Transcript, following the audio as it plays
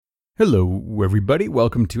Hello, everybody.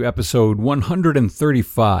 Welcome to episode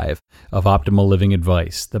 135 of Optimal Living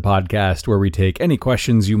Advice, the podcast where we take any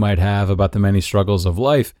questions you might have about the many struggles of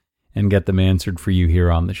life and get them answered for you here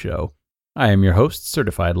on the show. I am your host,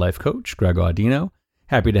 Certified Life Coach Greg Audino.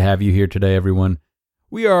 Happy to have you here today, everyone.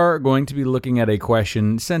 We are going to be looking at a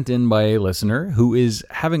question sent in by a listener who is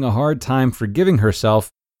having a hard time forgiving herself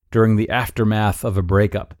during the aftermath of a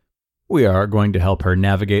breakup. We are going to help her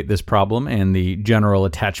navigate this problem and the general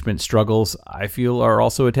attachment struggles I feel are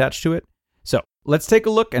also attached to it. So let's take a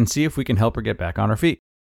look and see if we can help her get back on her feet.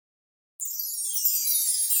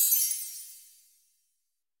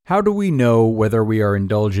 How do we know whether we are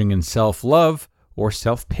indulging in self-love or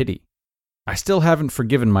self-pity? I still haven't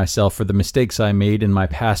forgiven myself for the mistakes I made in my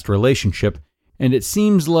past relationship, and it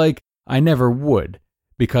seems like I never would,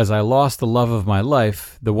 because I lost the love of my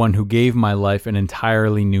life, the one who gave my life an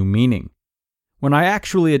entirely new meaning. When I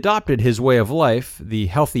actually adopted his way of life, the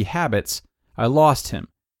healthy habits, I lost him.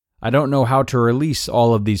 I don't know how to release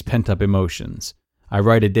all of these pent-up emotions. I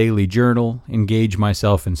write a daily journal, engage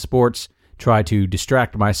myself in sports, try to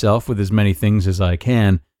distract myself with as many things as I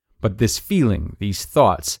can, but this feeling, these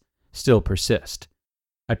thoughts, still persist.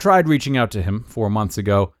 I tried reaching out to him 4 months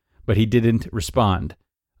ago, but he didn't respond.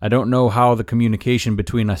 I don't know how the communication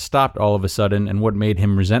between us stopped all of a sudden and what made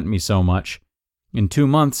him resent me so much. In 2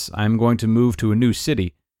 months, I'm going to move to a new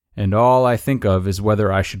city, and all I think of is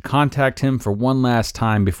whether I should contact him for one last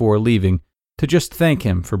time before leaving to just thank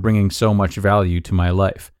him for bringing so much value to my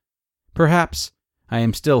life. Perhaps I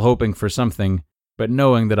am still hoping for something, but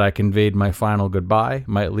knowing that I conveyed my final goodbye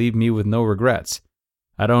might leave me with no regrets.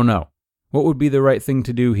 I don't know. What would be the right thing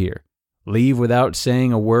to do here? Leave without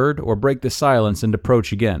saying a word, or break the silence and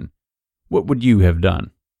approach again? What would you have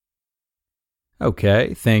done?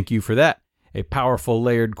 Okay, thank you for that. A powerful,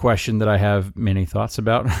 layered question that I have many thoughts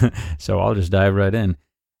about, so I'll just dive right in.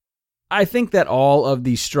 I think that all of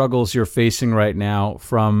these struggles you're facing right now,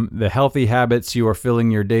 from the healthy habits you are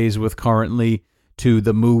filling your days with currently to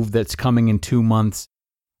the move that's coming in 2 months,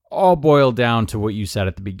 all boil down to what you said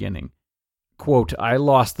at the beginning. Quote, I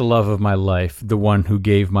lost the love of my life, the one who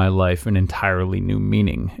gave my life an entirely new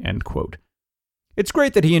meaning, end quote. It's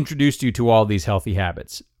great that he introduced you to all these healthy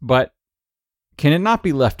habits, but can it not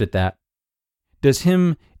be left at that? Does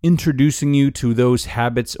him introducing you to those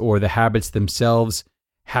habits or the habits themselves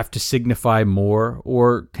have to signify more,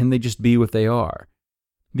 or can they just be what they are?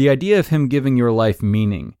 The idea of him giving your life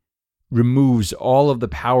meaning removes all of the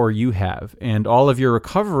power you have, and all of your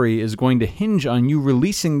recovery is going to hinge on you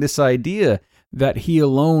releasing this idea that he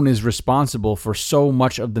alone is responsible for so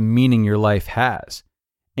much of the meaning your life has.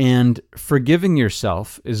 And forgiving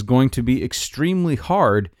yourself is going to be extremely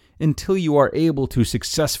hard until you are able to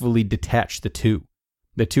successfully detach the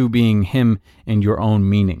two being him and your own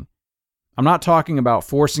meaning. I'm not talking about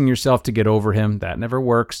forcing yourself to get over him, that never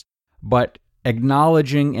works, but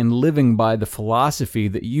acknowledging and living by the philosophy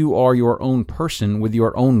that you are your own person with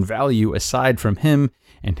your own value aside from him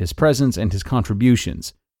and his presence and his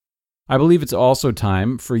contributions. I believe it's also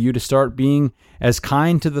time for you to start being as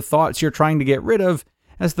kind to the thoughts you're trying to get rid of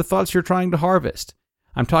as the thoughts you're trying to harvest.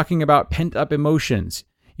 I'm talking about pent-up emotions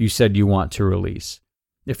you said you want to release.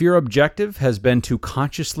 If your objective has been to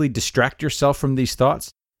consciously distract yourself from these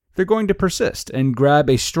thoughts, they're going to persist and grab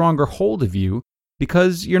a stronger hold of you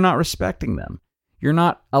because you're not respecting them. You're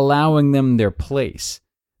not allowing them their place,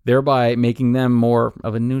 thereby making them more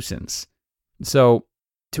of a nuisance. So,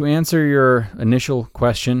 to answer your initial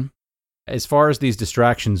question, as far as these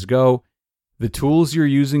distractions go, the tools you're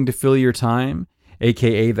using to fill your time,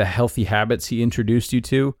 aka the healthy habits he introduced you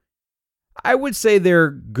to, I would say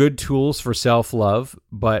they're good tools for self-love,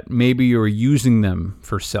 but maybe you're using them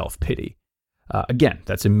for self-pity. Again,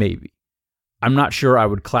 that's a maybe. I'm not sure I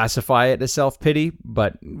would classify it as self-pity,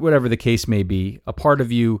 but whatever the case may be, a part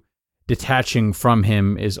of you detaching from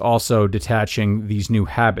him is also detaching these new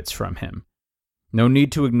habits from him. No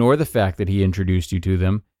need to ignore the fact that he introduced you to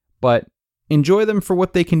them, but enjoy them for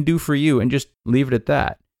what they can do for you and just leave it at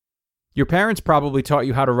that. Your parents probably taught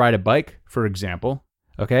you how to ride a bike, for example,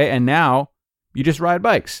 okay? And now you just ride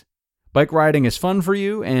bikes. Bike riding is fun for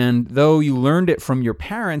you, and though you learned it from your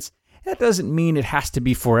parents, that doesn't mean it has to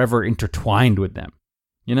be forever intertwined with them,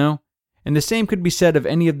 you know? And the same could be said of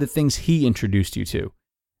any of the things he introduced you to.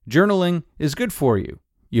 Journaling is good for you.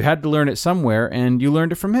 You had to learn it somewhere, and you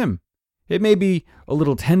learned it from him. It may be a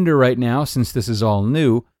little tender right now since this is all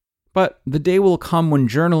new, but the day will come when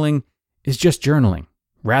journaling is just journaling,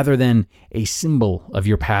 rather than a symbol of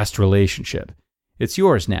your past relationship. It's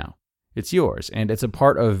yours now. It's yours, and it's a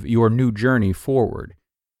part of your new journey forward.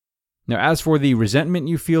 Now, as for the resentment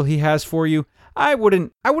you feel he has for you, I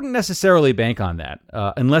wouldn't necessarily bank on that,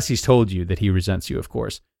 unless he's told you that he resents you, of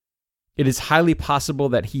course. It is highly possible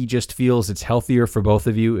that he just feels it's healthier for both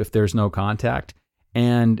of you if there's no contact.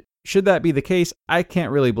 And should that be the case, I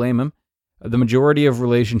can't really blame him. The majority of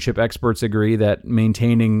relationship experts agree that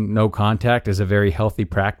maintaining no contact is a very healthy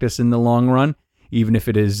practice in the long run, even if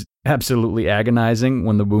it is absolutely agonizing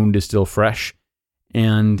when the wound is still fresh.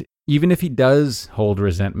 And even if he does hold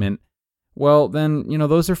resentment, well, then,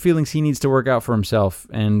 those are feelings he needs to work out for himself,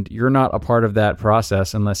 and you're not a part of that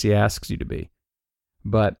process unless he asks you to be.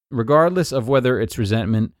 But regardless of whether it's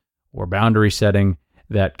resentment or boundary setting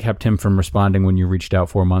that kept him from responding when you reached out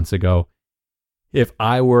 4 months ago, if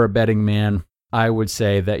I were a betting man, I would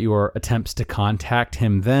say that your attempts to contact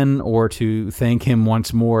him then or to thank him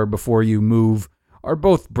once more before you move are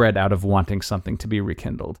both bred out of wanting something to be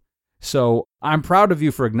rekindled. So I'm proud of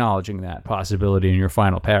you for acknowledging that possibility in your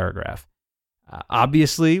final paragraph.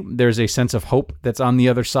 Obviously, there's a sense of hope that's on the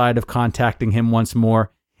other side of contacting him once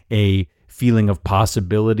more, a feeling of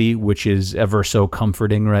possibility, which is ever so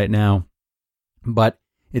comforting right now. But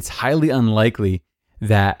it's highly unlikely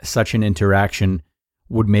that such an interaction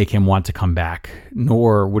would make him want to come back,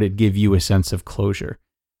 nor would it give you a sense of closure.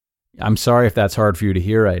 I'm sorry if that's hard for you to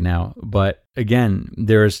hear right now, but again,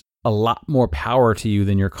 there's a lot more power to you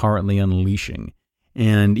than you're currently unleashing.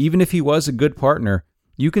 And even if he was a good partner,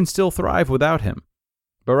 you can still thrive without him.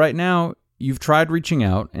 But right now, you've tried reaching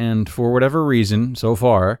out, and for whatever reason, so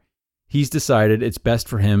far, he's decided it's best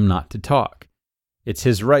for him not to talk. It's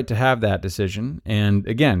his right to have that decision, and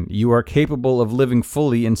again, you are capable of living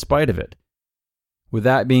fully in spite of it. With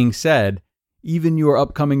that being said, even your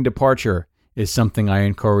upcoming departure is something I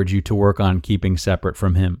encourage you to work on keeping separate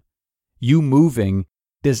from him. You moving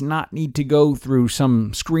does not need to go through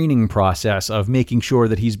some screening process of making sure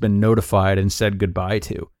that he's been notified and said goodbye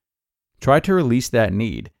to. Try to release that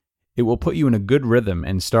need. It will put you in a good rhythm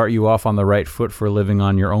and start you off on the right foot for living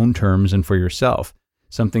on your own terms and for yourself,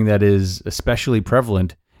 something that is especially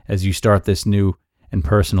prevalent as you start this new and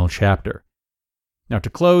personal chapter. Now, to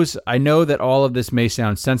close, I know that all of this may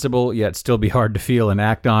sound sensible, yet still be hard to feel and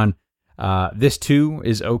act on. This too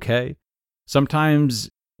is okay. Sometimes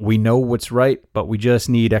we know what's right, but we just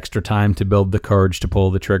need extra time to build the courage to pull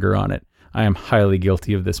the trigger on it. I am highly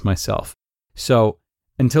guilty of this myself. So,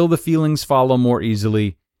 until the feelings follow more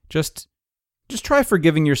easily, just try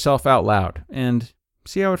forgiving yourself out loud and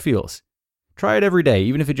see how it feels. Try it every day,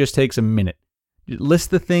 even if it just takes a minute. List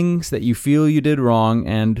the things that you feel you did wrong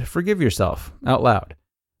and forgive yourself out loud.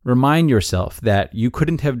 Remind yourself that you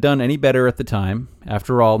couldn't have done any better at the time.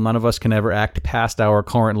 After all, none of us can ever act past our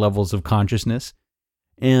current levels of consciousness.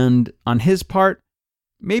 And on his part,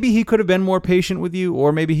 maybe he could have been more patient with you,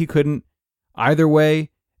 or maybe he couldn't. Either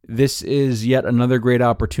way, this is yet another great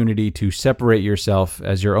opportunity to separate yourself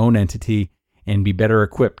as your own entity and be better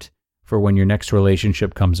equipped for when your next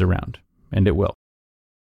relationship comes around. And it will.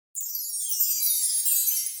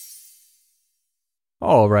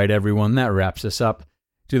 All right, everyone, that wraps us up.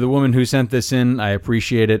 To the woman who sent this in, I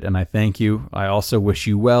appreciate it and I thank you. I also wish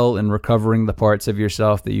you well in recovering the parts of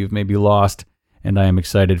yourself that you've maybe lost, and I am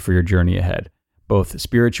excited for your journey ahead, both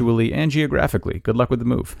spiritually and geographically. Good luck with the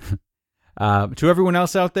move. To everyone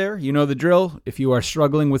else out there, you know the drill. If you are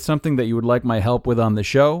struggling with something that you would like my help with on the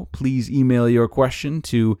show, please email your question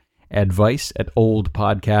to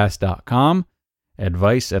advice@oldpodcast.com.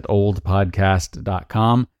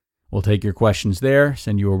 advice@oldpodcast.com. We'll take your questions there,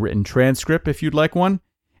 send you a written transcript if you'd like one,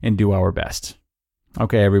 and do our best.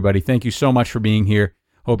 Okay, everybody, thank you so much for being here.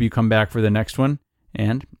 Hope you come back for the next one,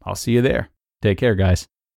 and I'll see you there. Take care, guys.